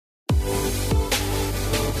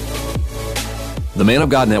The Man of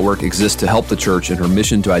God Network exists to help the church in her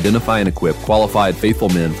mission to identify and equip qualified, faithful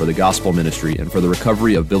men for the gospel ministry and for the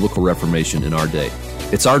recovery of biblical reformation in our day.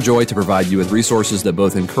 It's our joy to provide you with resources that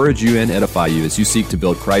both encourage you and edify you as you seek to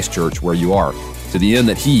build Christ Church where you are, to the end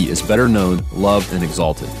that He is better known, loved, and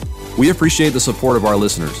exalted. We appreciate the support of our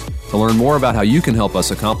listeners. To learn more about how you can help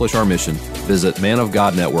us accomplish our mission, visit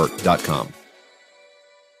manofgodnetwork.com.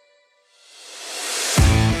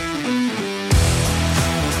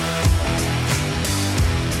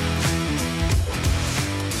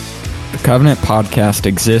 The Covenant Podcast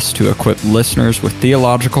exists to equip listeners with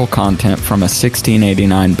theological content from a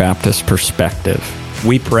 1689 Baptist perspective.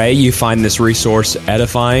 We pray you find this resource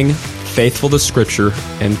edifying, faithful to Scripture,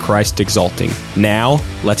 and Christ exalting. Now,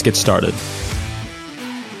 let's get started.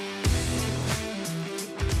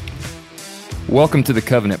 Welcome to the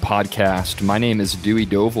Covenant Podcast. My name is Dewey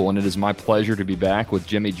Doval, and it is my pleasure to be back with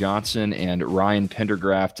Jimmy Johnson and Ryan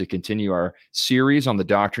Pendergraft to continue our series on the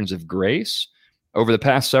doctrines of grace. Over the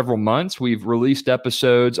past several months, we've released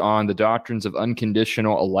episodes on the doctrines of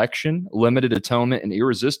unconditional election, limited atonement, and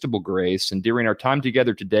irresistible grace. And during our time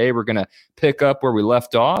together today, we're going to pick up where we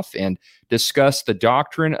left off and discuss the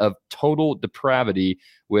doctrine of total depravity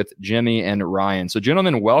with Jimmy and Ryan. So,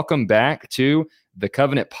 gentlemen, welcome back to the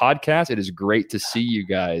Covenant Podcast. It is great to see you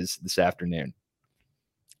guys this afternoon.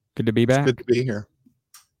 Good to be back. It's good to be here.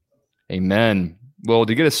 Amen. Well,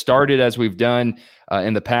 to get us started, as we've done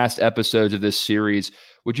in the past episodes of this series,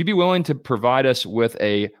 would you be willing to provide us with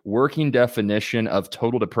a working definition of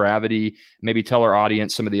total depravity? Maybe tell our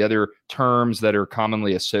audience some of the other terms that are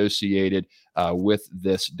commonly associated with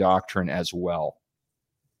this doctrine as well.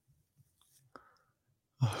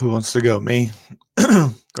 Who wants to go? Me?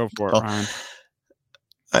 Go for it, Ryan.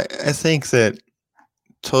 I think that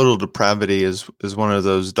total depravity is one of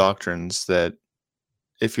those doctrines that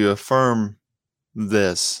if you affirm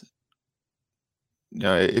this,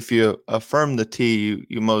 if you affirm the T,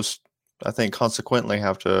 you most, I think, consequently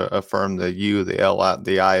have to affirm the U, the L,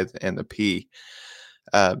 the I, and the P.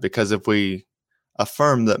 Because if we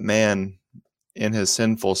affirm that man in his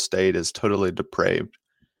sinful state is totally depraved,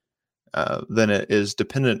 then it is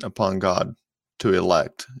dependent upon God to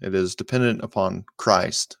elect. It is dependent upon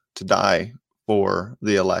Christ to die for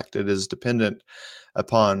the elect. It is dependent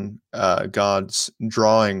upon God's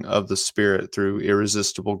drawing of the Spirit through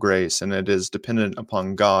irresistible grace, and it is dependent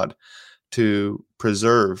upon God to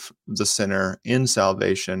preserve the sinner in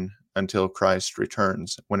salvation until Christ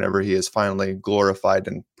returns, whenever he is finally glorified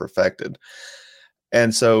and perfected.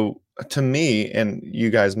 And so, to me, and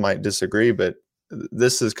you guys might disagree, but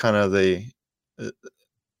this is kind of the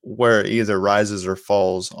where it either rises or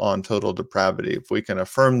falls on total depravity. If we can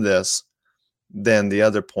affirm this, then the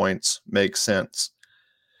other points make sense.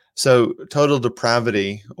 So total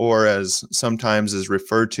depravity, or as sometimes is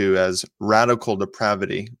referred to as radical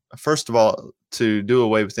depravity, first of all, to do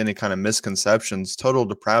away with any kind of misconceptions, total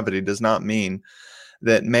depravity does not mean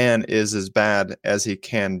that man is as bad as he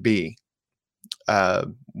can be.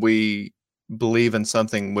 We believe in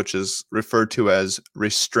something which is referred to as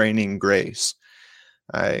restraining grace.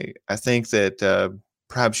 I think that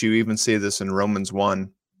perhaps you even see this in Romans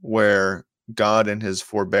 1, where God in his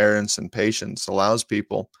forbearance and patience allows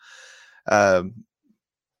people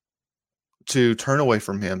to turn away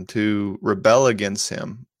from him, to rebel against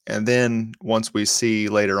him. And then once we see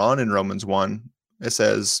later on in Romans 1,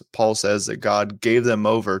 Paul says that God gave them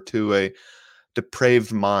over to a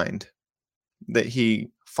depraved mind, that he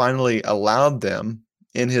finally allowed them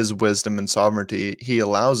in his wisdom and sovereignty. He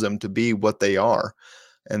allows them to be what they are,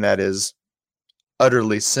 and that is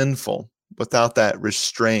utterly sinful, without that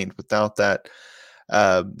restraint, without that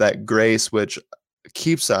grace which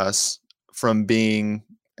keeps us from being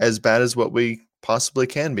as bad as what we possibly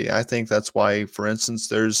can be. I think that's why, for instance,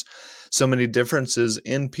 there's so many differences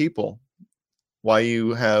in people. Why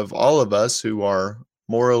you have all of us who are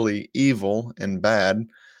morally evil and bad,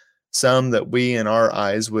 some that we in our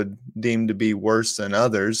eyes would deem to be worse than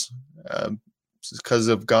others, because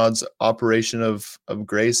of God's operation of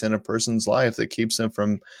grace in a person's life that keeps them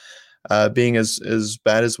from being as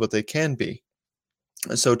bad as what they can be.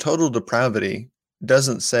 So total depravity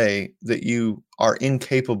doesn't say that you are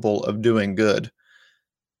incapable of doing good.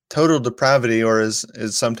 Total depravity, or is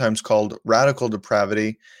sometimes called radical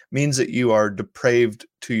depravity, means that you are depraved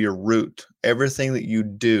to your root. Everything that you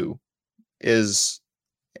do is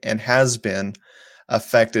and has been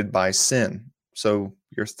affected by sin. So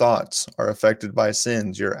your thoughts are affected by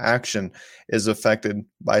sins. Your action is affected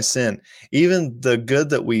by sin. Even the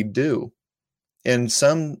good that we do in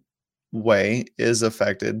some way is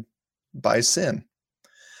affected by sin.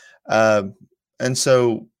 And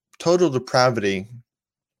so total depravity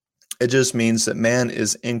It just means that man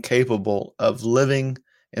is incapable of living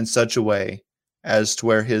in such a way as to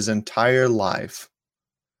where his entire life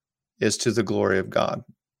is to the glory of God.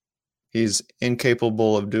 He's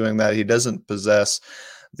incapable of doing that. He doesn't possess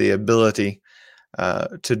the ability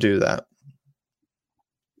to do that.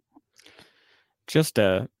 Just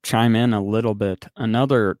to chime in a little bit,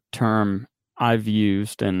 another term I've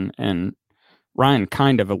used, and Ryan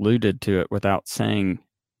kind of alluded to it without saying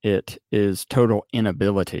it, is total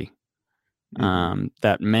inability.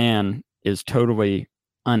 That man is totally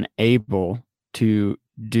unable to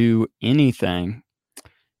do anything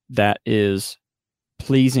that is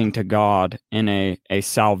pleasing to God in a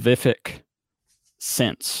salvific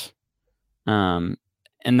sense. And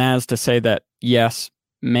that is to say that, yes,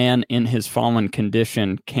 man in his fallen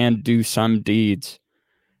condition can do some deeds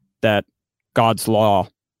that God's law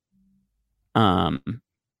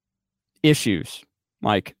issues,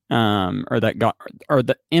 like or that God, or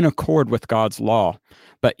the in accord with God's law.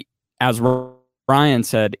 But as Ryan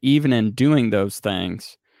said, even in doing those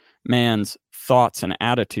things, man's thoughts and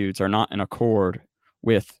attitudes are not in accord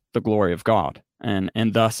with the glory of God, and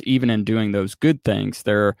thus, even in doing those good things,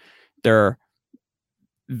 there are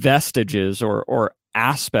vestiges or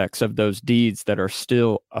aspects of those deeds that are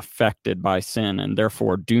still affected by sin, and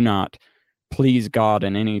therefore do not please God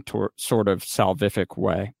in any sort of salvific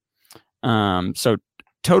way. So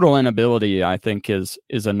total inability, I think, is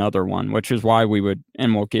another one, which is why we would,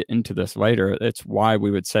 and we'll get into this later, it's why we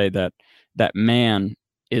would say that man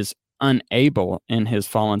is unable in his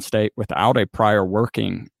fallen state, without a prior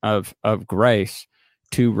working of grace,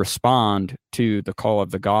 to respond to the call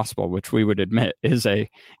of the gospel, which we would admit is a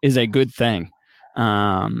good thing.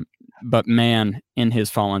 But man in his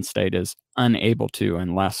fallen state is unable to,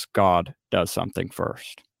 unless God does something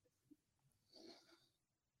first.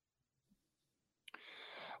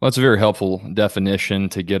 Well, it's a very helpful definition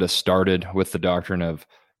to get us started with the doctrine of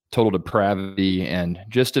total depravity, and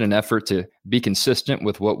just in an effort to be consistent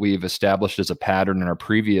with what we've established as a pattern in our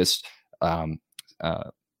previous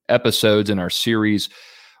episodes in our series,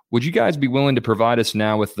 would you guys be willing to provide us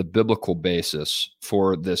now with the biblical basis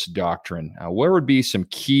for this doctrine? Where would be some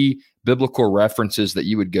key biblical references that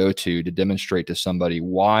you would go to demonstrate to somebody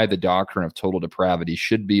why the doctrine of total depravity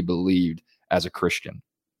should be believed as a Christian?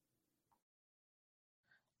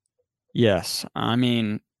 Yes, I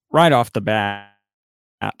mean, right off the bat,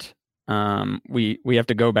 we have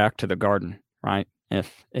to go back to the garden, right?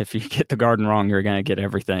 If you get the garden wrong, you're going to get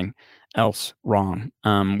everything else wrong.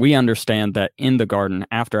 We understand that in the garden,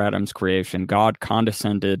 after Adam's creation, God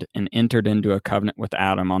condescended and entered into a covenant with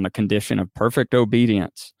Adam on the condition of perfect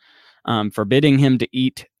obedience, forbidding him to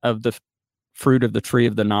eat of the fruit of the tree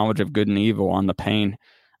of the knowledge of good and evil on the pain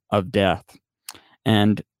of death.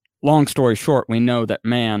 And long story short, we know that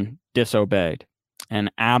man disobeyed, and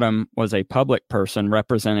Adam was a public person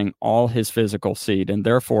representing all his physical seed, and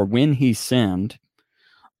therefore when he sinned,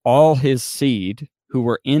 all his seed who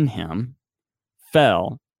were in him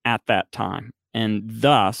fell at that time, and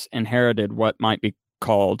thus inherited what might be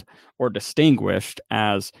called or distinguished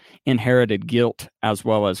as inherited guilt as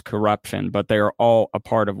well as corruption, but they are all a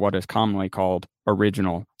part of what is commonly called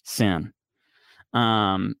original sin.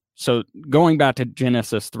 So going back to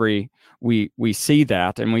Genesis 3, we see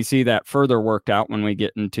that, and we see that further worked out when we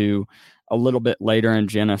get into a little bit later in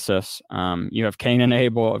Genesis. You have Cain and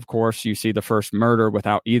Abel, of course. You see the first murder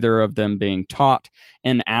without either of them being taught.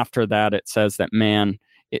 And after that, it says that man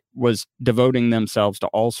was devoting themselves to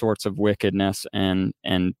all sorts of wickedness, and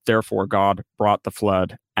therefore God brought the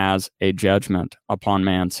flood as a judgment upon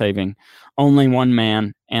man, saving only one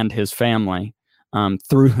man and his family,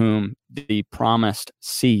 through whom the promised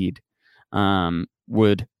seed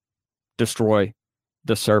would destroy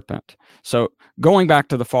the serpent. So going back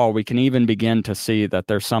to the fall, we can even begin to see that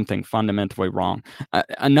there's something fundamentally wrong.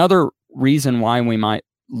 Another reason why we might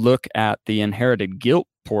look at the inherited guilt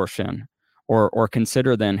portion, or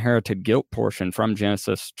consider the inherited guilt portion from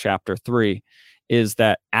Genesis chapter 3, is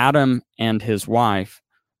that Adam and his wife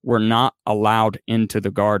were not allowed into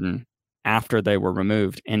the garden after they were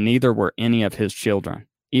removed, and neither were any of his children,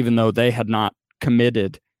 even though they had not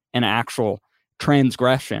committed an actual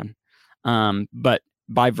transgression. But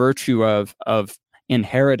by virtue of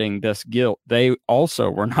inheriting this guilt, they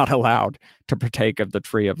also were not allowed to partake of the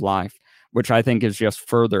tree of life, which I think is just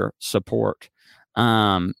further support.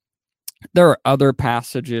 There are other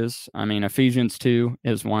passages. I mean, Ephesians 2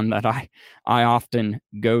 is one that I often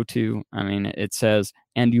go to. I mean, it says,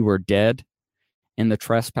 "And you were dead in the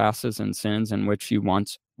trespasses and sins in which you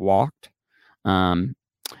once walked."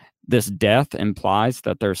 This death implies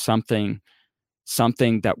that there's something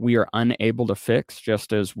something that we are unable to fix,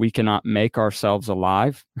 just as we cannot make ourselves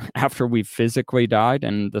alive after we've physically died.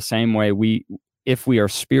 And the same way, if we are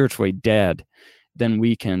spiritually dead, then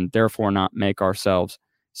we can therefore not make ourselves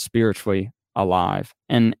spiritually alive.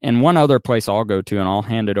 And one other place I'll go to, and I'll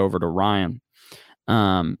hand it over to Ryan,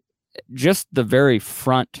 just the very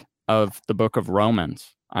front of the book of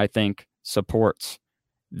Romans, I think, supports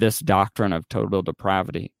this doctrine of total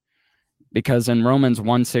depravity. Because in Romans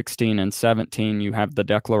 1:16 and 17, you have the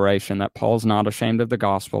declaration that Paul's not ashamed of the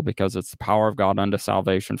gospel because it's the power of God unto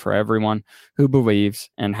salvation for everyone who believes,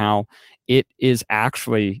 and how it is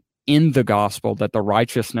actually in the gospel that the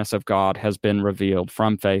righteousness of God has been revealed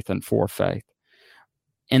from faith and for faith.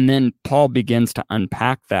 And then Paul begins to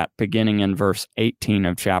unpack that beginning in verse 18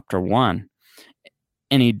 of chapter 1.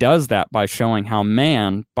 And he does that by showing how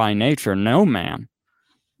man, by nature, no man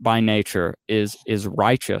by nature is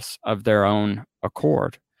righteous of their own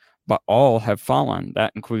accord, but all have fallen.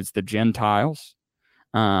 That includes the Gentiles.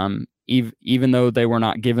 Even though they were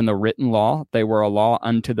not given the written law, they were a law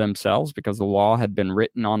unto themselves because the law had been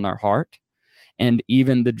written on their heart. And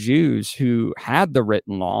even the Jews who had the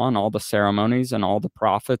written law and all the ceremonies and all the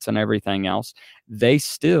prophets and everything else, they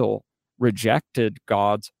still rejected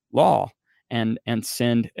God's law and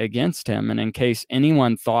sinned against him. And in case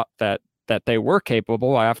anyone thought that they were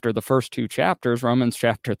capable, after the first two chapters, Romans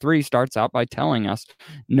chapter 3 starts out by telling us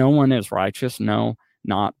no one is righteous, no,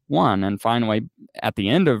 not one. And finally, at the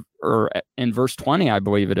end of, or in verse 20, I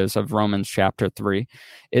believe it is, of Romans chapter 3,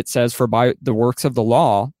 it says, for by the works of the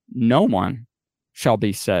law, no one shall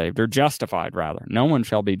be saved, or justified rather. No one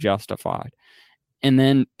shall be justified. And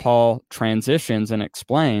then Paul transitions and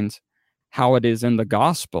explains how it is in the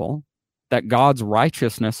gospel that God's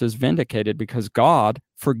righteousness is vindicated because God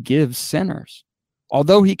forgives sinners.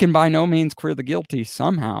 Although he can by no means clear the guilty,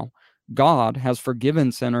 somehow God has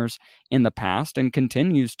forgiven sinners in the past and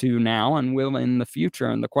continues to now and will in the future.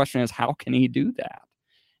 And the question is, how can he do that?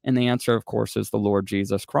 And the answer, of course, is the Lord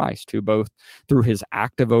Jesus Christ, who both through his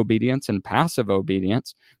active obedience and passive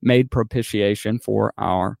obedience made propitiation for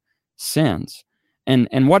our sins.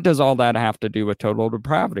 And what does all that have to do with total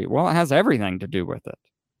depravity? Well, it has everything to do with it.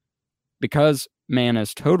 Because man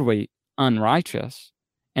is totally unrighteous,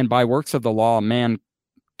 and by works of the law, man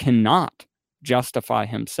cannot justify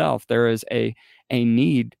himself, there is a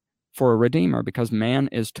need for a redeemer because man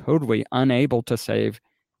is totally unable to save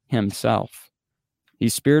himself.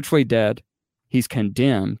 He's spiritually dead, he's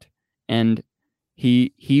condemned, and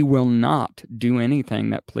he will not do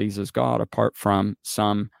anything that pleases God apart from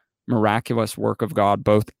some miraculous work of God,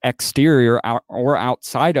 both exterior or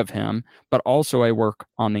outside of him, but also a work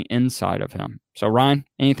on the inside of him. So, Ryan,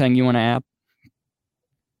 anything you want to add?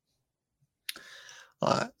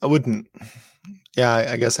 I wouldn't. Yeah,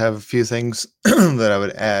 I guess I have a few things that I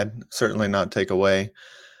would add, certainly not take away.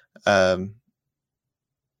 One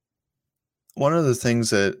of the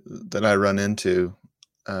things that I run into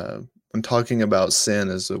when talking about sin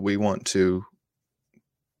is that we want to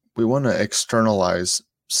externalize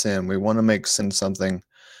sin. We want to make sin something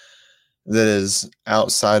that is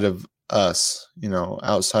outside of us,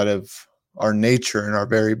 outside of our nature and our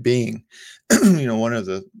very being. One of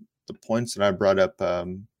the points that I brought up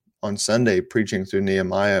on Sunday preaching through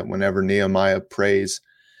Nehemiah, whenever Nehemiah prays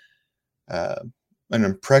an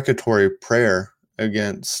imprecatory prayer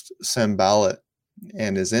against Sanballat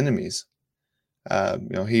and his enemies,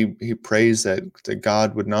 he prays that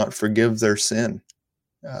God would not forgive their sin.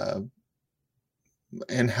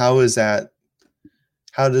 And how does that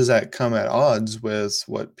come at odds with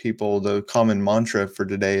what the common mantra for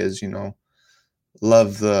today is,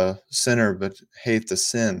 love the sinner, but hate the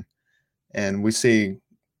sin. And we see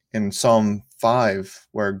in Psalm 5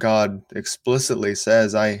 where God explicitly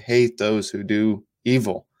says, I hate those who do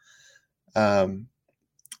evil. And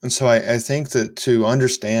so I think that to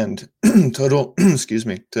understand total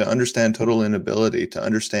inability, to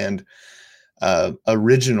understand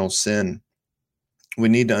original sin, we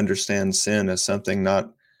need to understand sin as something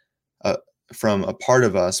not from a part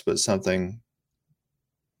of us, but something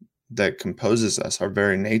that composes us, our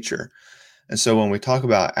very nature. And so when we talk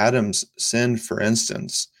about Adam's sin, for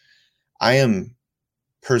instance, I am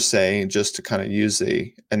per se, just to kind of use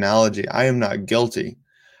the analogy, I am not guilty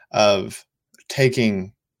of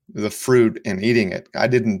taking the fruit and eating it. I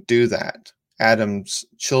didn't do that. Adam's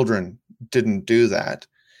children didn't do that,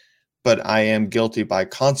 but I am guilty by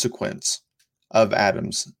consequence of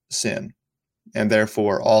Adam's sin, and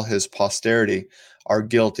therefore all his posterity are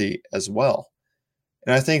guilty as well.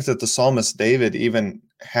 And I think that the psalmist David even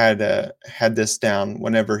had this down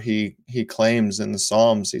whenever he claims in the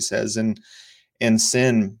Psalms, he says, in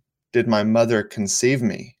sin did my mother conceive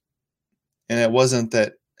me. And it wasn't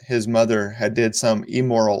that his mother had did some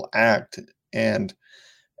immoral act and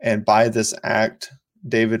by this act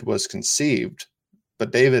David was conceived.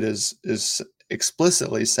 But David is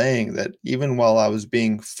explicitly saying that even while I was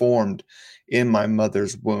being formed in my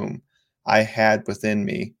mother's womb, I had within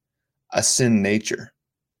me a sin nature.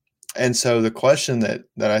 And so the question that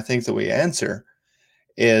I think that we answer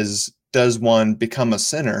is, does one become a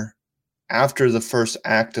sinner after the first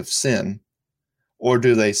act of sin, or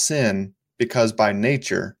do they sin because by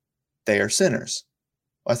nature they are sinners?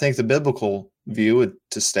 I think the biblical view would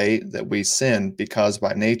to state that we sin because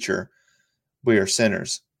by nature we are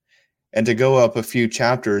sinners. And to go up a few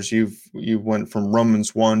chapters, you went from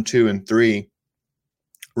Romans 1, 2, and 3.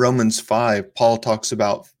 Romans 5, Paul talks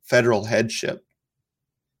about federal headship,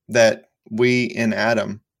 that we in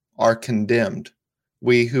Adam are condemned.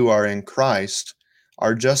 We who are in Christ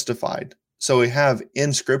are justified. So we have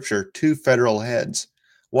in Scripture two federal heads,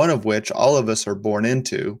 one of which all of us are born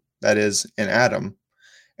into, that is, in Adam,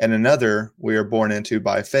 and another we are born into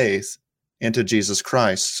by faith, into Jesus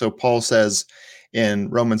Christ. So Paul says in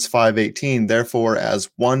Romans 5:18, therefore, as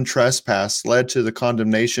one trespass led to the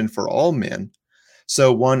condemnation for all men,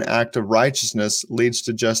 so one act of righteousness leads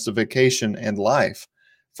to justification and life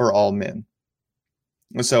for all men.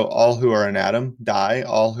 And so all who are in Adam die,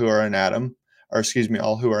 all who are in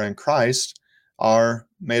all who are in Christ are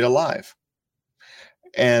made alive.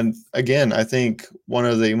 And again, I think one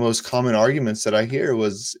of the most common arguments that I hear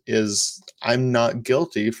is I'm not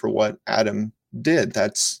guilty for what Adam did.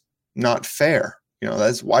 That's not fair.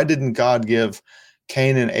 That's why didn't God give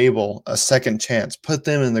Cain and Abel a second chance, put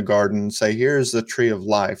them in the garden and say, here's the tree of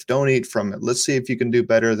life. Don't eat from it. Let's see if you can do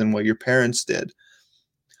better than what your parents did.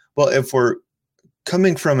 Well, if we're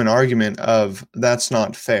coming from an argument of that's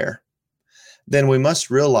not fair, then we must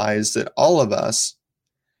realize that all of us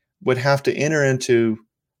would have to enter into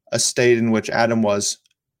a state in which Adam was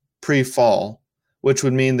pre-fall, which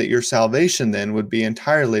would mean that your salvation then would be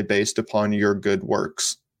entirely based upon your good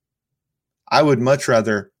works. I would much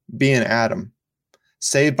rather be in Adam,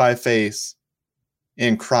 saved by faith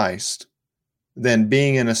in Christ, than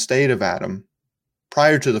being in a state of Adam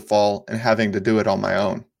prior to the fall and having to do it on my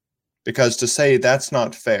own. Because to say that's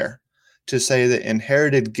not fair, to say that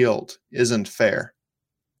inherited guilt isn't fair,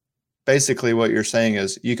 basically what you're saying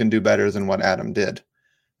is you can do better than what Adam did.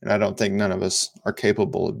 And I don't think none of us are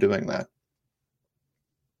capable of doing that.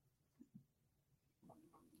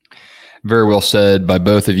 Very well said by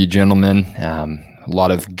both of you gentlemen. A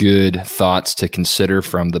lot of good thoughts to consider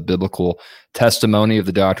from the biblical testimony of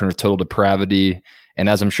the doctrine of total depravity. And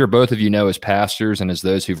as I'm sure both of you know, as pastors and as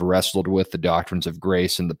those who've wrestled with the doctrines of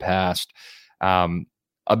grace in the past,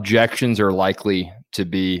 objections are likely to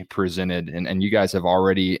be presented. And you guys have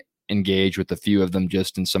already engaged with a few of them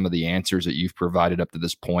just in some of the answers that you've provided up to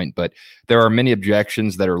this point. But there are many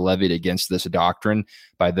objections that are levied against this doctrine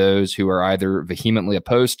by those who are either vehemently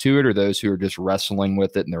opposed to it or those who are just wrestling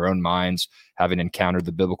with it in their own minds, having encountered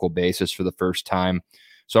the biblical basis for the first time.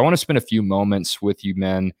 So I want to spend a few moments with you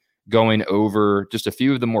men going over just a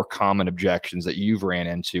few of the more common objections that you've ran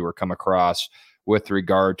into or come across with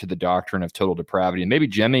regard to the doctrine of total depravity. And maybe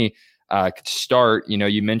Jimmy could start.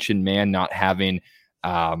 You mentioned man not having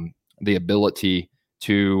the ability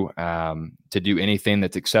to do anything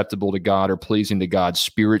that's acceptable to God or pleasing to God,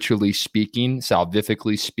 spiritually speaking,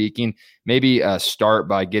 salvifically speaking. Maybe start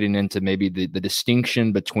by getting into maybe the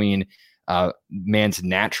distinction between man's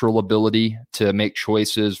natural ability to make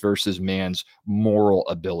choices versus man's moral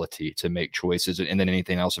ability to make choices, and then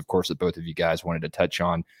anything else, of course, that both of you guys wanted to touch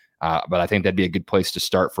on. But I think that'd be a good place to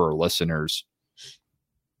start for our listeners.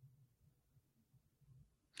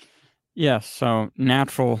 Yes. So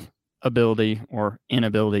natural ability or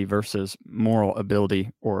inability versus moral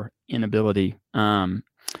ability or inability.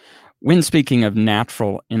 When speaking of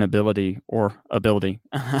natural inability or ability,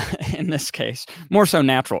 in this case, more so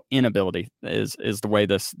natural inability is the way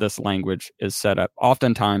this language is set up.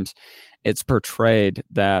 Oftentimes, it's portrayed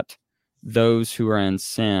that those who are in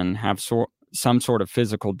sin have some sort of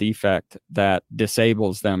physical defect that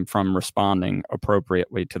disables them from responding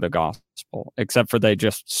appropriately to the gospel, except for they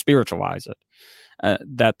just spiritualize it.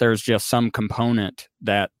 That there's just some component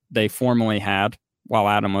that they formerly had while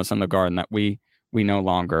Adam was in the garden that we no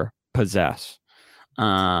longer possess,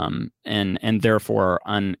 and therefore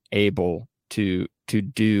are unable to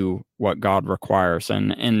do what God requires.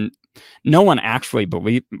 And no one actually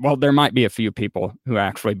there might be a few people who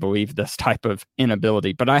actually believe this type of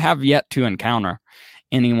inability, but I have yet to encounter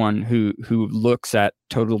anyone who looks at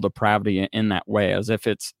total depravity in that way, as if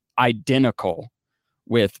it's identical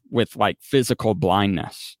with like physical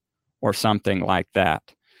blindness or something like that.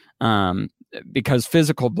 because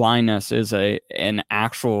physical blindness is an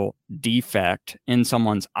actual defect in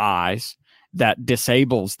someone's eyes that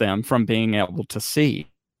disables them from being able to see.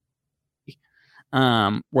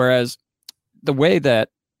 Whereas the way that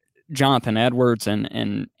Jonathan Edwards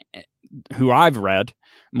and who I've read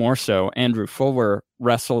more so, Andrew Fuller,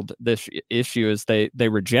 wrestled this issue is they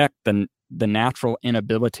reject the natural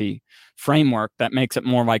inability framework that makes it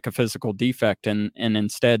more like a physical defect and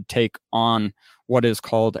instead take on what is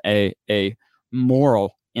called a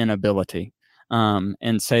moral inability,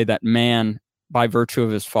 and say that man, by virtue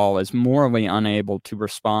of his fall, is morally unable to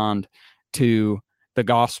respond to the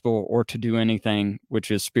gospel or to do anything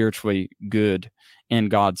which is spiritually good in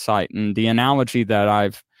God's sight. And the analogy that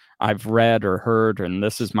I've read or heard, and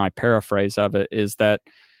this is my paraphrase of it, is that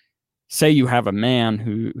say you have a man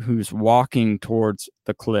who's walking towards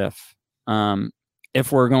the cliff.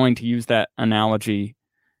 If we're going to use that analogy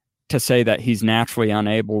to say that he's naturally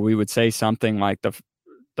unable, we would say something like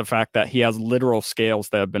the fact that he has literal scales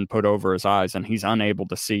that have been put over his eyes and he's unable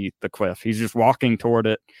to see the cliff. He's just walking toward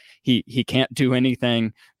it. He can't do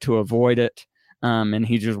anything to avoid it. And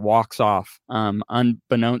he just walks off,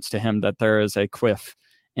 unbeknownst to him that there is a cliff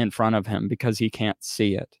in front of him because he can't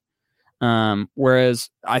see it. Whereas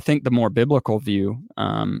I think the more biblical view,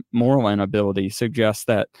 moral inability, suggests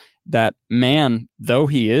that man, though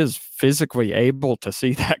he is physically able to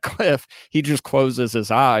see that cliff, he just closes his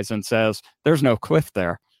eyes and says, "There's no cliff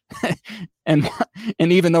there." and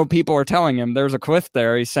even though people are telling him there's a cliff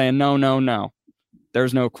there, he's saying, no,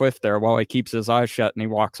 there's no cliff there, while he keeps his eyes shut and he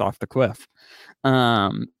walks off the cliff.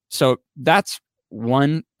 So that's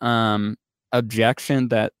one objection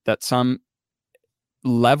that some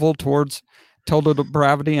level towards total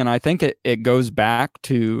depravity, and I think it goes back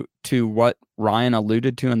to what Ryan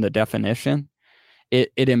alluded to in the definition.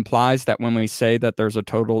 It implies that when we say that there's a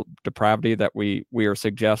total depravity, that we are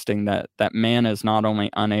suggesting that man is not only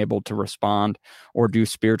unable to respond or do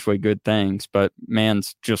spiritually good things, but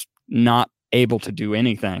man's just not able to do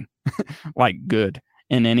anything like good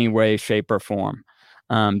in any way, shape, or form.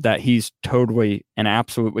 That he's totally and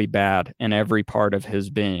absolutely bad in every part of his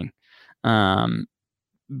being.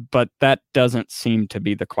 But that doesn't seem to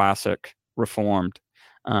be the classic Reformed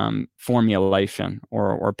formulation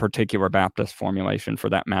or particular Baptist formulation, for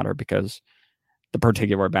that matter, because the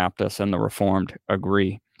particular Baptists and the Reformed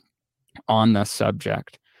agree on this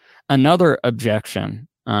subject. Another objection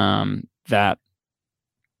that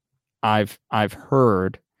I've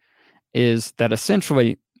heard is that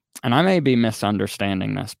essentially, and I may be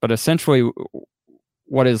misunderstanding this, but essentially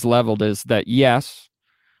what is leveled is that yes,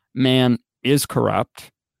 man is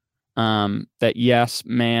corrupt, that yes,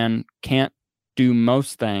 man can't do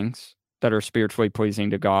most things that are spiritually pleasing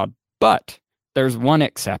to God, but there's one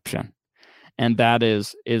exception, and that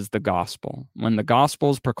is the gospel. When the gospel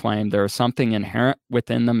is proclaimed, there is something inherent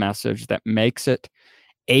within the message that makes it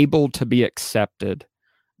able to be accepted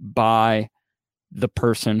by the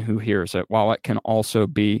person who hears it, while it can also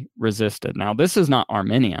be resisted. Now, this is not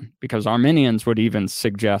Arminian, because Arminians would even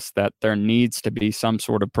suggest that there needs to be some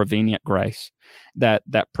sort of prevenient grace that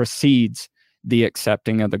precedes the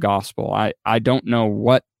accepting of the gospel. I don't know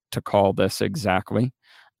what to call this exactly,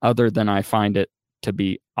 other than I find it to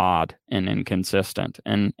be odd and inconsistent.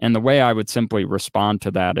 And the way I would simply respond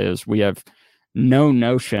to that is we have no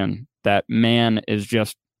notion that man is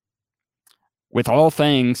just, with all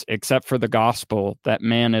things except for the gospel, that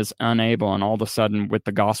man is unable, and all of a sudden with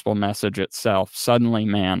the gospel message itself, suddenly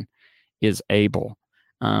man is able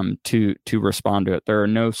to respond to it. There are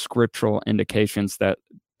no scriptural indications that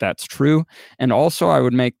that's true. And also I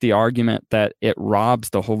would make the argument that it robs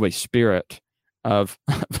the Holy Spirit of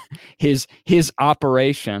his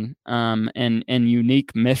operation and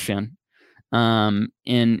unique mission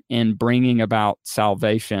in bringing about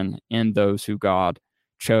salvation in those who God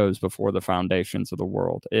chose before the foundations of the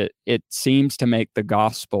world. It seems to make the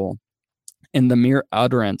gospel, in the mere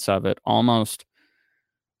utterance of it, almost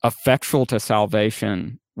effectual to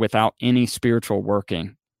salvation without any spiritual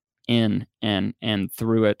working in and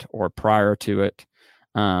through it or prior to it.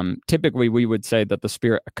 Typically, we would say that the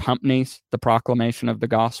Spirit accompanies the proclamation of the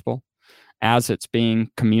gospel as it's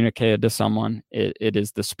being communicated to someone. It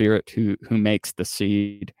is the Spirit who makes the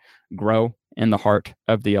seed grow in the heart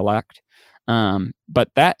of the elect. But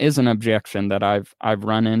that is an objection that I've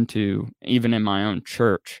run into even in my own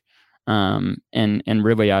church. And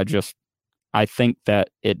really, I think that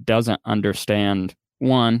it doesn't understand,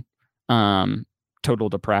 one, total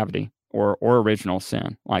depravity or original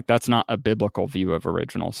sin. Like, that's not a biblical view of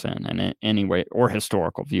original sin in any way, or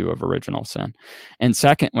historical view of original sin. And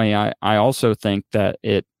secondly, I also think that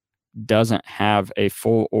it doesn't have a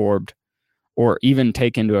full-orbed or even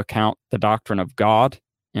take into account the doctrine of God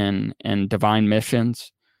and divine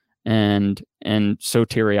missions and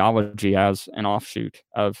soteriology as an offshoot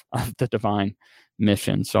of the divine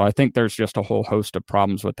mission. So I think there's just a whole host of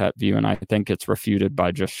problems with that view, and I think it's refuted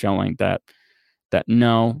by just showing that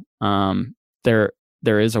no,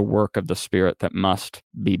 there is a work of the Spirit that must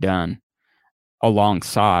be done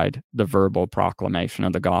alongside the verbal proclamation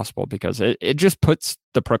of the gospel, because it just puts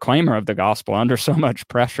the proclaimer of the gospel under so much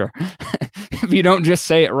pressure. If you don't just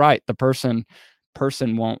say it right, the person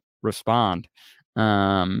won't respond.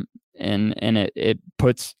 And it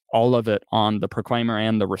puts all of it on the proclaimer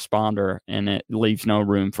and the responder, and it leaves no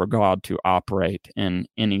room for God to operate in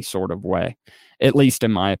any sort of way, at least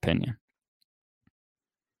in my opinion.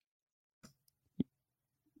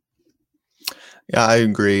 Yeah, I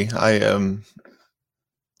agree.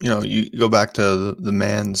 You go back to the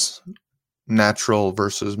man's natural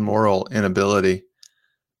versus moral inability.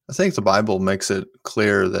 I think the Bible makes it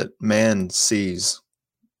clear that man sees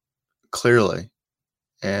clearly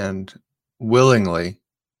and willingly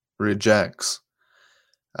rejects.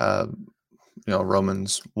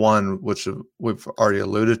 Romans 1, which we've already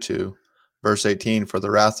alluded to, verse 18, for the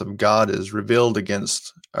wrath of God is revealed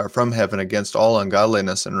from heaven against all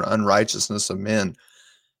ungodliness and unrighteousness of men.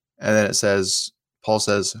 And then Paul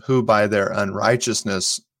says, who by their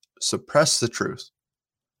unrighteousness suppress the truth.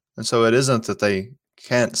 And so it isn't that they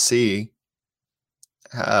can't see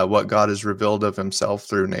what God has revealed of himself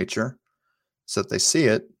through nature. It's that they see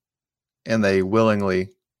it and they willingly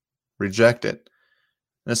reject it.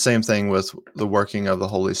 And the same thing with the working of the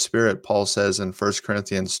Holy Spirit. Paul says in 1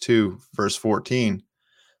 Corinthians 2, verse 14,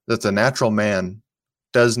 that the natural man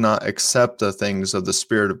does not accept the things of the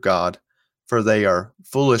Spirit of God, for they are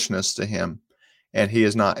foolishness to him, and he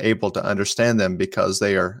is not able to understand them because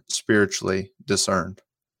they are spiritually discerned.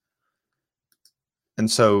 And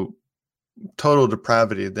so total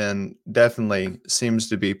depravity then definitely seems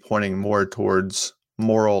to be pointing more towards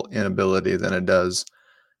moral inability than it does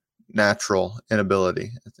natural inability.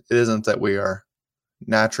 It isn't that we are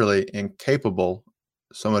naturally incapable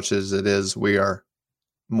so much as it is we are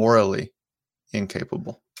morally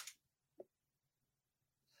incapable.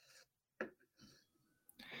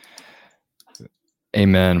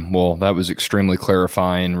 Amen. Well, that was extremely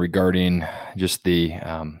clarifying regarding just the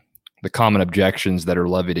common objections that are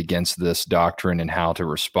levied against this doctrine and how to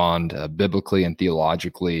respond biblically and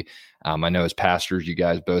theologically. I know as pastors, you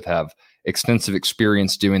guys both have extensive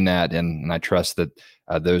experience doing that, and I trust that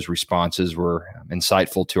those responses were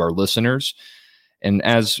insightful to our listeners. And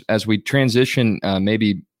as we transition,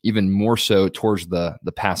 maybe even more so towards the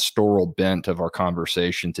pastoral bent of our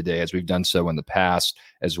conversation today, as we've done so in the past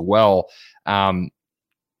as well,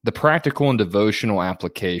 the practical and devotional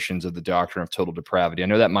applications of the doctrine of total depravity. I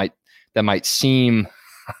know that might seem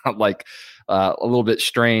like a little bit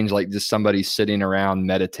strange, like just somebody sitting around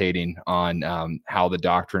meditating on how the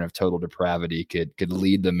doctrine of total depravity could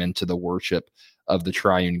lead them into the worship of the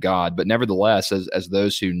triune God. But nevertheless, as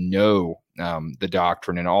those who know the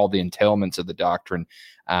doctrine and all the entailments of the doctrine,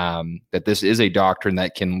 that this is a doctrine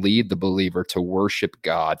that can lead the believer to worship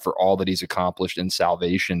God for all that he's accomplished in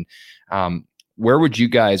salvation. Where would you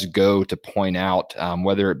guys go to point out,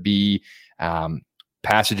 whether it be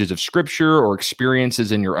passages of scripture or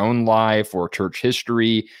experiences in your own life or church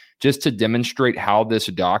history, just to demonstrate how this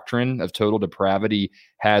doctrine of total depravity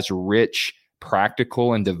has rich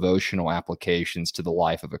practical and devotional applications to the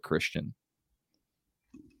life of a Christian?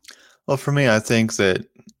 Well, for me, I think that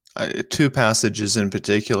two passages in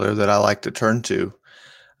particular that I like to turn to,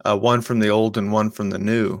 one from the Old and one from the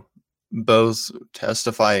New, both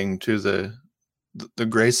testifying to the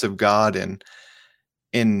grace of God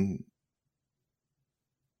in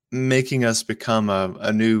making us become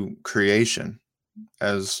a new creation,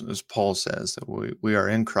 as Paul says, that we are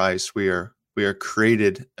in Christ, we are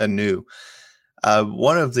created anew.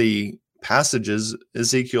 One of the passages,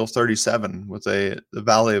 Ezekiel 37, with the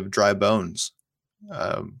valley of dry bones.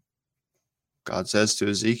 God says to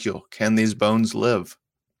Ezekiel, "Can these bones live?"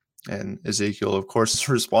 And Ezekiel, of course,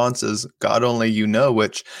 response is, "God only you know,"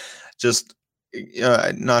 which just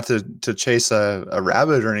not to chase a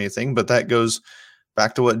rabbit or anything, but that goes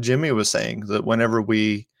back to what Jimmy was saying, that whenever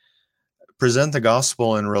we present the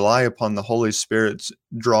gospel and rely upon the Holy Spirit's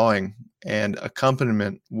drawing and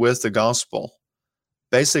accompaniment with the gospel,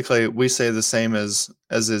 basically we say the same as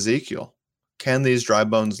Ezekiel. Can these dry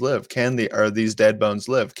bones live? Are these dead bones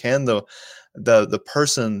live? Can the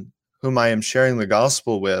person whom I am sharing the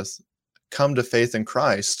gospel with come to faith in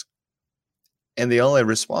Christ? And the only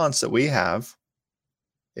response that we have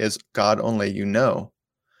is, "God only you know."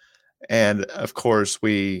 And of course,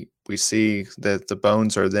 we we see that the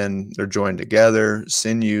bones they're joined together,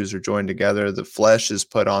 sinews are joined together, the flesh is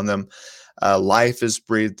put on them, life is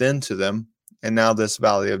breathed into them, and now this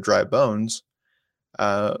valley of dry bones,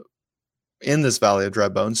 in this valley of dry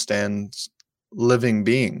bones stands living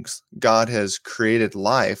beings. God has created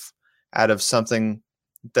life out of something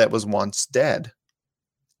that was once dead.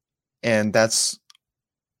 And that's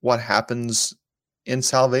what happens in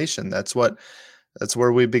salvation. That's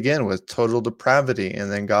where we begin, with total depravity,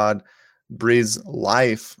 and then God breathes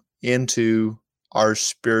life into our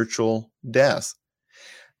spiritual death.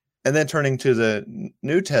 And then turning to the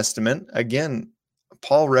New Testament, again,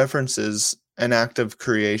 Paul references an act of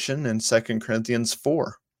creation in 2 Corinthians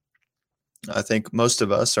 4. I think most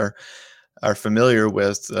of us are familiar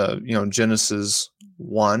with Genesis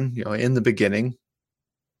 1. In the beginning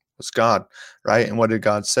was God, right? And what did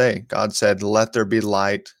God say? God said, "Let there be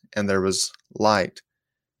light," and there was light.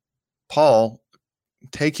 Paul,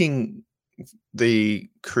 taking the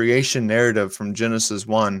creation narrative from Genesis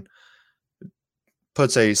 1,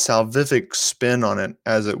 puts a salvific spin on it,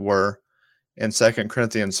 as it were, in 2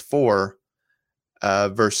 Corinthians 4,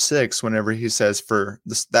 verse 6, whenever he says, "For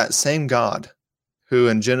that same God who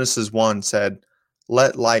in Genesis 1 said,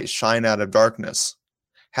 'Let light shine out of darkness,'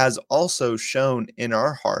 has also shone in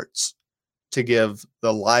our hearts to give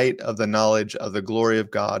the light of the knowledge of the glory of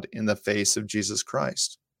God in the face of Jesus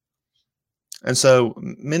Christ." And so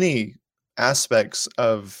many aspects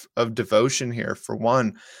of devotion here. For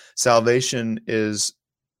one, salvation is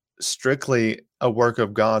strictly a work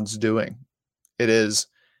of God's doing. It is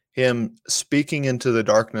Him speaking into the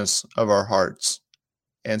darkness of our hearts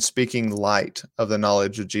and speaking light of the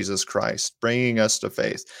knowledge of Jesus Christ, bringing us to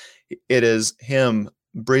faith. It is Him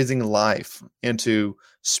breathing life into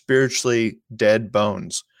spiritually dead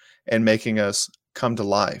bones and making us come to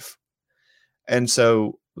life. And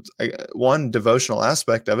so one devotional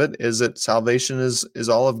aspect of it is that salvation is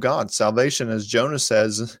all of God. Salvation, as Jonah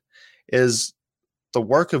says, is the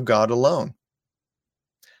work of God alone.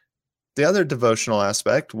 The other devotional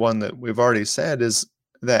aspect, one that we've already said, is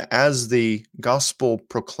that as the gospel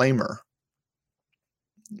proclaimer,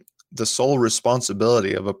 the sole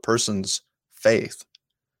responsibility of a person's faith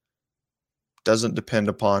doesn't depend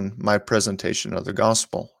upon my presentation of the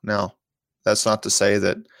gospel. Now, that's not to say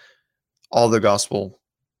that all the gospel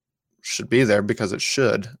should be there, because it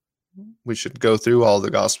should. We should go through all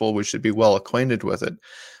the gospel. We should be well acquainted with it.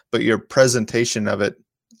 But your presentation of it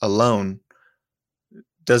alone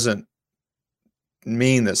doesn't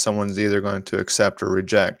mean that someone's either going to accept or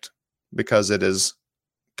reject, because it is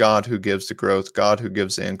God who gives the growth, God who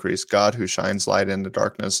gives the increase, God who shines light into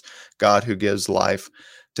darkness, God who gives life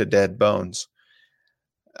to dead bones.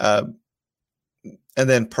 And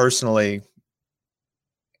then personally,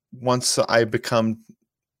 once I become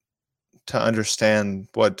to understand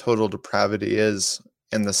what total depravity is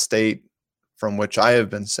in the state from which I have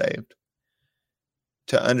been saved,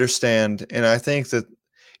 to understand, and I think that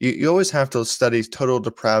you always have to study total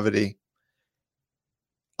depravity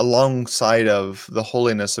alongside of the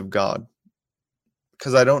holiness of God,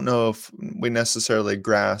 because I don't know if we necessarily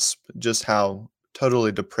grasp just how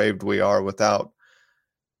totally depraved we are without,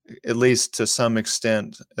 at least to some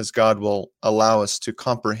extent, as God will allow us to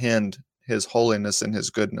comprehend His holiness and His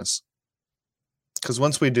goodness. Because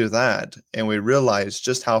once we do that and we realize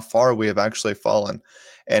just how far we have actually fallen,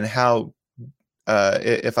 and how,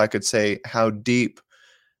 if I could say, how deep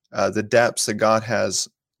the depths that God has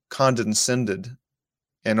condescended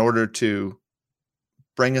in order to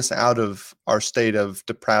bring us out of our state of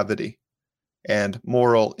depravity and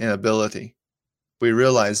moral inability, we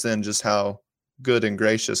realize then just how good and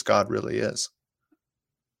gracious God really is.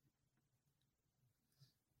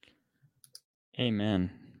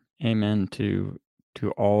 Amen. Amen to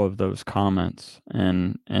all of those comments,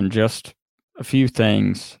 and just a few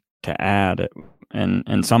things to add,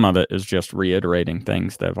 and some of it is just reiterating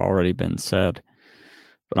things that have already been said.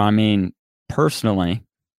 But I mean, personally,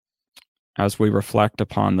 as we reflect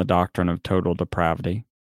upon the doctrine of total depravity,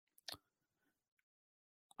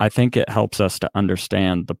 I think it helps us to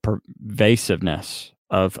understand the pervasiveness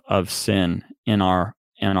of sin in our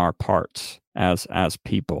parts as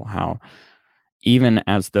people. How even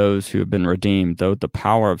as those who have been redeemed, though the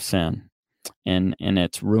power of sin in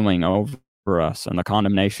its ruling over us and the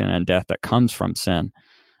condemnation and death that comes from sin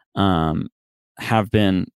have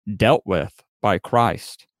been dealt with by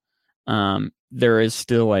Christ, there is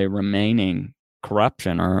still a remaining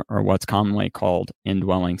corruption, or what's commonly called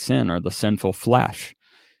indwelling sin, or the sinful flesh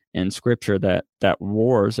in Scripture that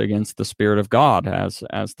wars against the Spirit of God,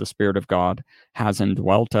 as the Spirit of God has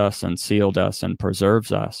indwelt us and sealed us and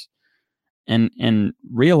preserves us. And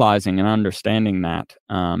realizing and understanding that,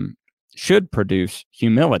 should produce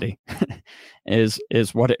humility, is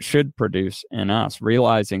what it should produce in us,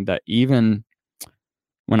 realizing that even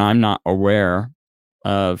when I'm not aware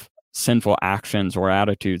of sinful actions or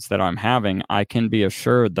attitudes that I'm having, I can be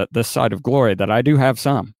assured that this side of glory, that I do have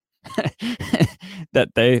some,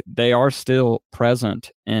 that they are still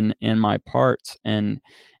present in my parts, and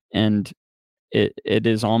it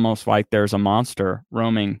is almost like there's a monster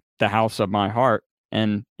roaming the house of my heart,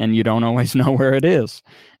 and you don't always know where it is,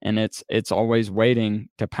 and it's always waiting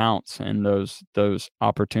to pounce in those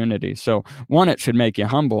opportunities. So one, it should make you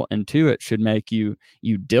humble, and two, it should make you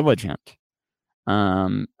diligent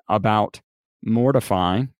about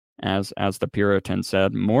mortifying, as the Puritan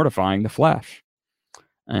said, mortifying the flesh,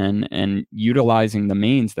 and utilizing the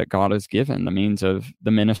means that God has given, the means of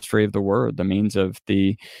the ministry of the word, the means of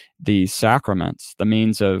the sacraments, the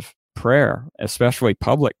means of prayer, especially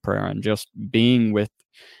public prayer, and just being with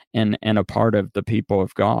and a part of the people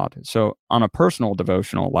of God. So on a personal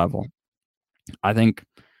devotional level, I think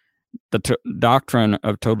the doctrine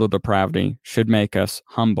of total depravity should make us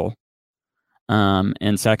humble.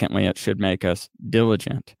 And secondly, it should make us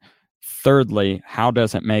diligent. Thirdly, how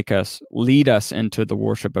does it make us lead us into the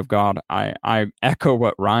worship of God? I echo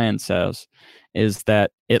what Ryan says, is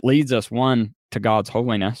that it leads us, one, to God's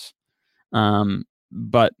holiness,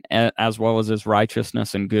 but as well as his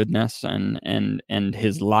righteousness and goodness, and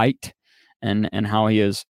his light, and how he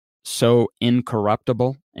is so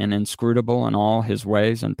incorruptible and inscrutable in all his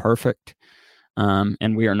ways and perfect,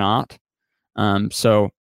 and we are not.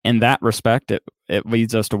 So in that respect, it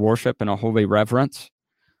leads us to worship in a holy reverence.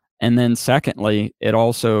 And then secondly, it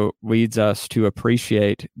also leads us to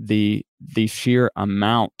appreciate the sheer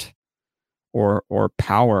amount or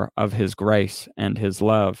power of his grace and his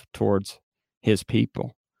love towards his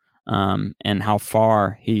people, and how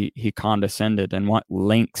far he condescended and what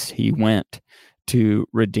lengths he went to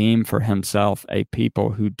redeem for himself a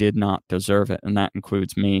people who did not deserve it. And that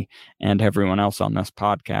includes me and everyone else on this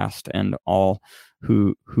podcast, and all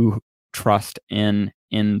who trust in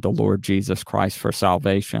the Lord Jesus Christ for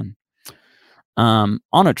salvation. On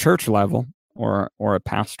a church level, or a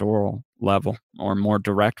pastoral level, or more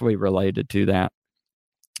directly related to that,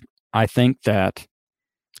 I think that,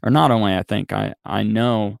 or not only I think, I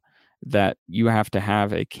know that you have to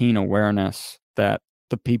have a keen awareness that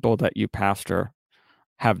the people that you pastor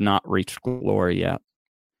have not reached glory yet.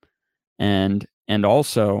 And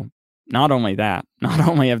also, not only that, not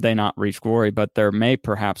only have they not reached glory, but there may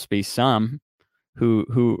perhaps be some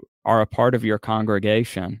who are a part of your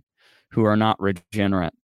congregation who are not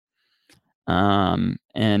regenerate. And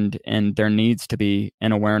there needs to be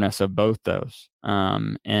an awareness of both those.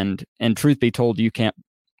 And truth be told,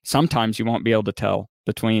 sometimes you won't be able to tell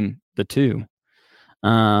between the two,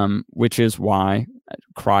 which is why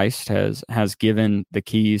Christ has given the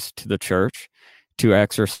keys to the church to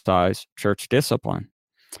exercise church discipline,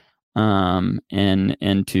 and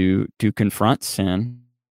to confront sin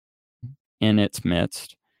in its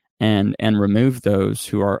midst, and remove those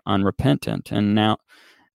who are unrepentant. And now,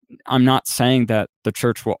 I'm not saying that the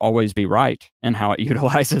church will always be right in how it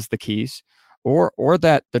utilizes the keys, or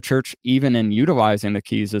that the church, even in utilizing the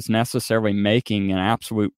keys, is necessarily making an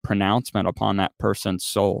absolute pronouncement upon that person's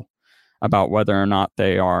soul about whether or not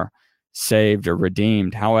they are saved or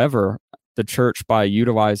redeemed. However, the church, by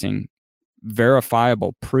utilizing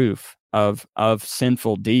verifiable proof of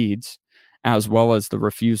sinful deeds, as well as the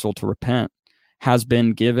refusal to repent, has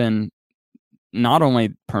been given not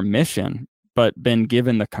only permission, but been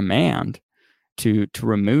given the command to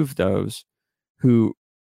remove those who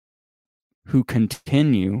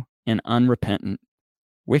continue in unrepentant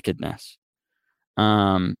wickedness.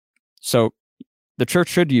 So the church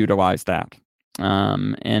should utilize that,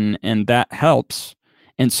 and that helps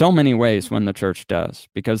in so many ways when the church does,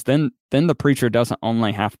 because then the preacher doesn't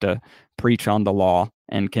only have to preach on the law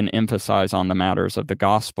and can emphasize on the matters of the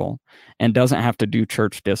gospel, and doesn't have to do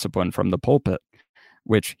church discipline from the pulpit,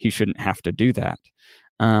 which he shouldn't have to do that.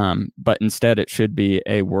 But instead, it should be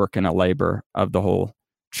a work and a labor of the whole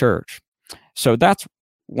church. So that's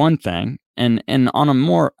one thing. And on a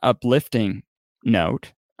more uplifting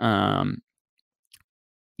note,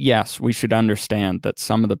 yes, we should understand that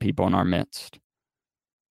some of the people in our midst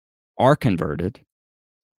are converted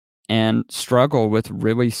and struggle with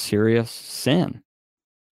really serious sin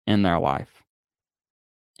in their life.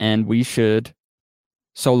 And we should,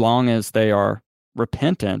 so long as they are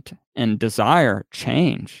repentant and desire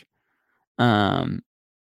change,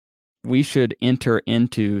 we should enter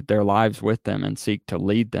into their lives with them and seek to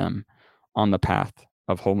lead them on the path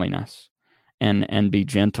of holiness. and be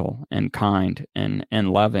gentle and kind and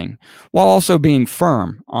loving, while also being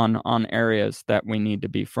firm on areas that we need to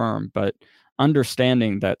be firm, but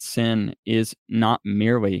understanding that sin is not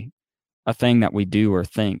merely a thing that we do or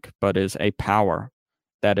think, but is a power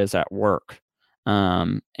that is at work.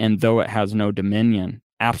 And though it has no dominion,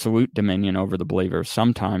 absolute dominion over the believers,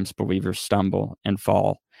 sometimes believers stumble and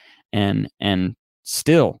fall and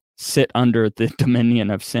still sit under the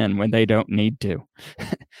dominion of sin when they don't need to,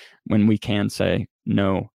 when we can say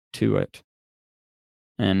no to it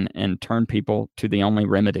and turn people to the only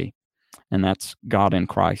remedy, and that's God in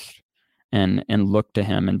Christ, and look to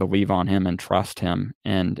him and believe on him and trust him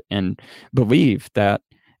and believe that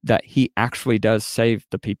he actually does save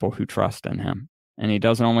the people who trust in him. And he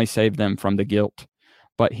doesn't only save them from the guilt,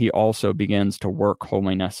 but he also begins to work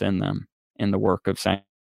holiness in them in the work of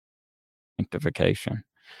sanctification.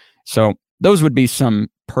 So those would be some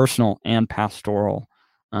personal and pastoral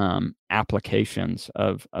applications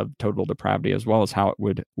of total depravity, as well as how it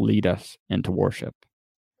would lead us into worship.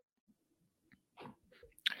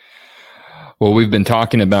 Well, we've been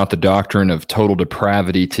talking about the doctrine of total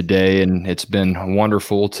depravity today, and it's been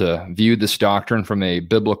wonderful to view this doctrine from a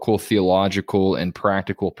biblical, theological, and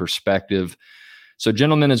practical perspective. So,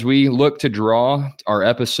 gentlemen, as we look to draw our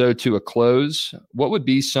episode to a close, what would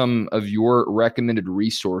be some of your recommended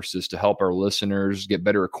resources to help our listeners get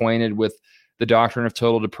better acquainted with the doctrine of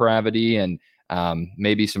total depravity, and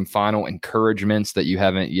maybe some final encouragements that you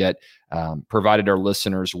haven't yet provided our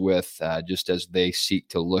listeners with, just as they seek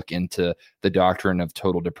to look into the doctrine of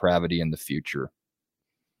total depravity in the future?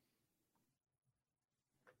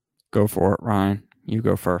 Go for it, Ryan. You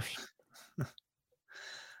go first.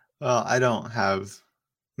 Well, I don't have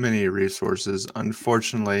many resources.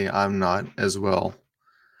 Unfortunately, I'm not as well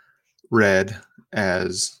read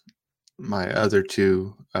as my other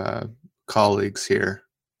two colleagues here.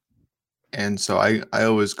 And so I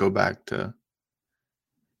always go back to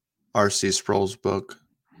R.C. Sproul's book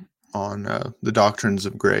on the doctrines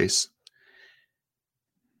of grace.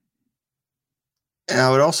 And I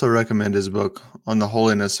would also recommend his book on the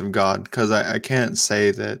holiness of God, because I can't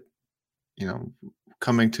say that,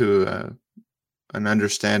 coming to an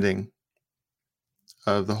understanding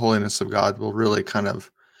of the holiness of God will really kind of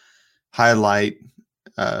highlight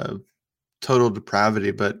total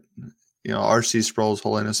depravity. But, R.C. Sproul's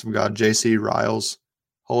Holiness of God, J.C. Ryle's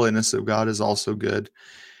Holiness of God is also good.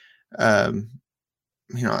 Outside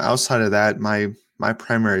of that, my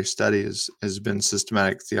primary study has been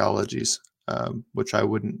systematic theologies, which I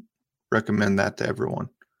wouldn't recommend that to everyone.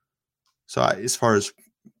 So as far as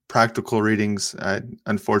practical readings,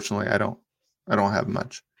 unfortunately, I don't have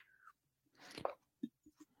much.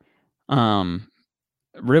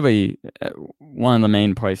 Really, one of the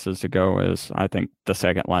main places to go is, I think, the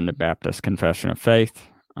Second London Baptist Confession of Faith.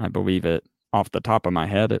 I believe it, off the top of my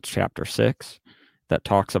head, it's chapter 6 that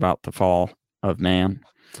talks about the fall of man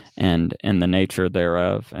and the nature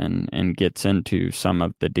thereof, and gets into some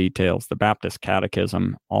of the details. The Baptist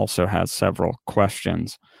Catechism also has several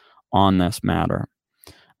questions on this matter.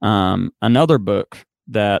 Another book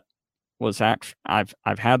that was actually, I've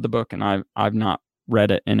had the book and I've not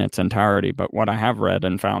read it in its entirety, but what I have read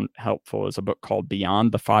and found helpful is a book called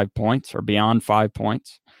Beyond the 5 Points, or Beyond 5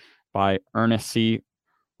 Points, by Ernest C.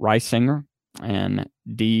 Reisinger and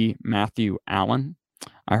D. Matthew Allen.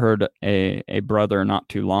 I heard a brother not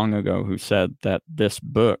too long ago who said that this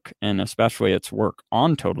book, and especially its work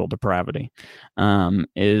on total depravity,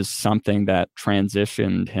 is something that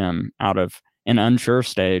transitioned him out of an unsure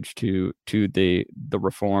stage to the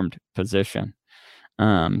Reformed position.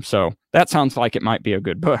 So that sounds like it might be a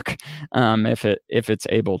good book, if it's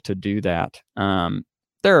able to do that. Some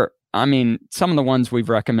of the ones we've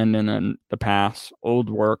recommended in the past, old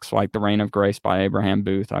works like The Reign of Grace by Abraham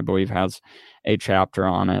Booth, I believe, has a chapter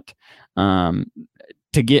on it.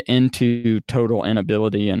 To get into total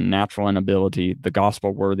inability and natural inability, The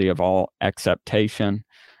Gospel Worthy of All Acceptation,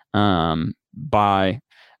 by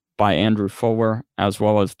Andrew Fuller, as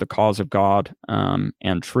well as The Cause of God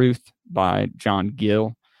and Truth by John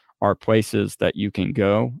Gill, are places that you can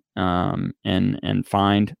go and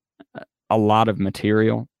find a lot of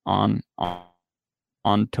material on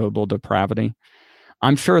total depravity.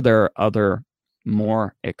 I'm sure there are other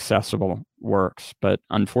more accessible works, but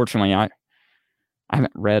unfortunately I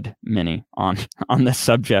haven't read many on this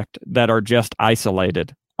subject that are just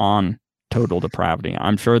isolated on total depravity.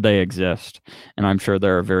 I'm sure they exist, and I'm sure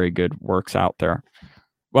there are very good works out there.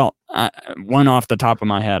 Well, one off the top of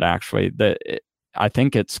my head, actually, I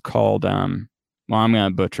think it's called, I'm going to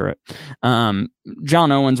butcher it.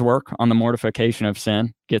 John Owen's work on the mortification of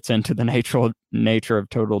sin gets into the nature of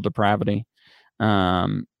total depravity.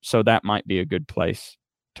 So that might be a good place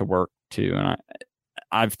to work too. And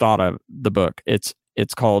I've thought of the book. It's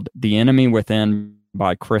called The Enemy Within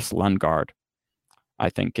by Chris Lundgaard, I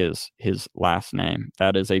think is his last name.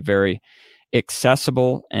 That is a very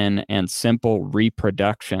accessible and simple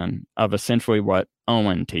reproduction of essentially what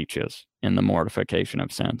Owen teaches in The Mortification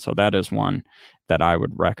of Sin. So that is one that I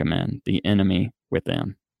would recommend, The Enemy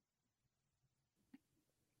Within.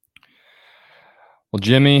 Well,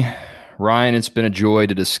 Jimmy, Ryan, it's been a joy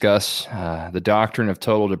to discuss the doctrine of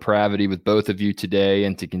total depravity with both of you today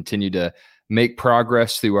and to continue to make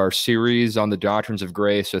progress through our series on the doctrines of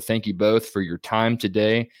grace. So thank you both for your time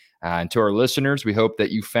today. And to our listeners, we hope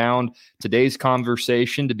that you found today's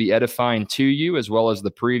conversation to be edifying to you, as well as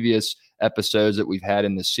the previous episodes that we've had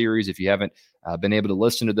in this series. If you haven't been able to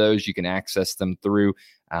listen to those, you can access them through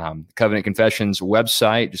Covenant Confessions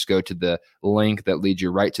website. Just go to the link that leads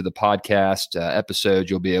you right to the podcast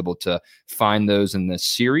episodes. You'll be able to find those in this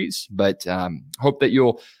series. But hope that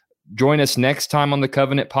you'll join us next time on the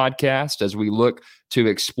Covenant Podcast as we look to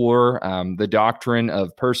explore the doctrine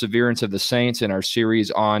of perseverance of the saints in our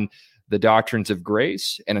series on the doctrines of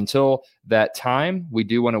grace. And until that time, we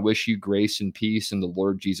do want to wish you grace and peace in the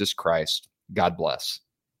Lord Jesus Christ. God bless.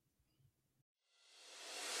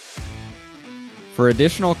 For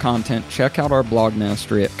additional content, check out our blog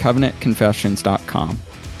ministry at covenantconfessions.com.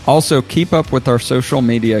 Also, keep up with our social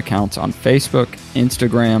media accounts on Facebook,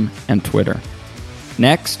 Instagram, and Twitter.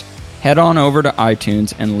 Next, head on over to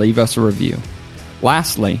iTunes and leave us a review.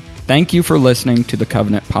 Lastly, thank you for listening to the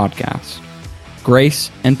Covenant Podcast. Grace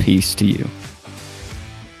and peace to you.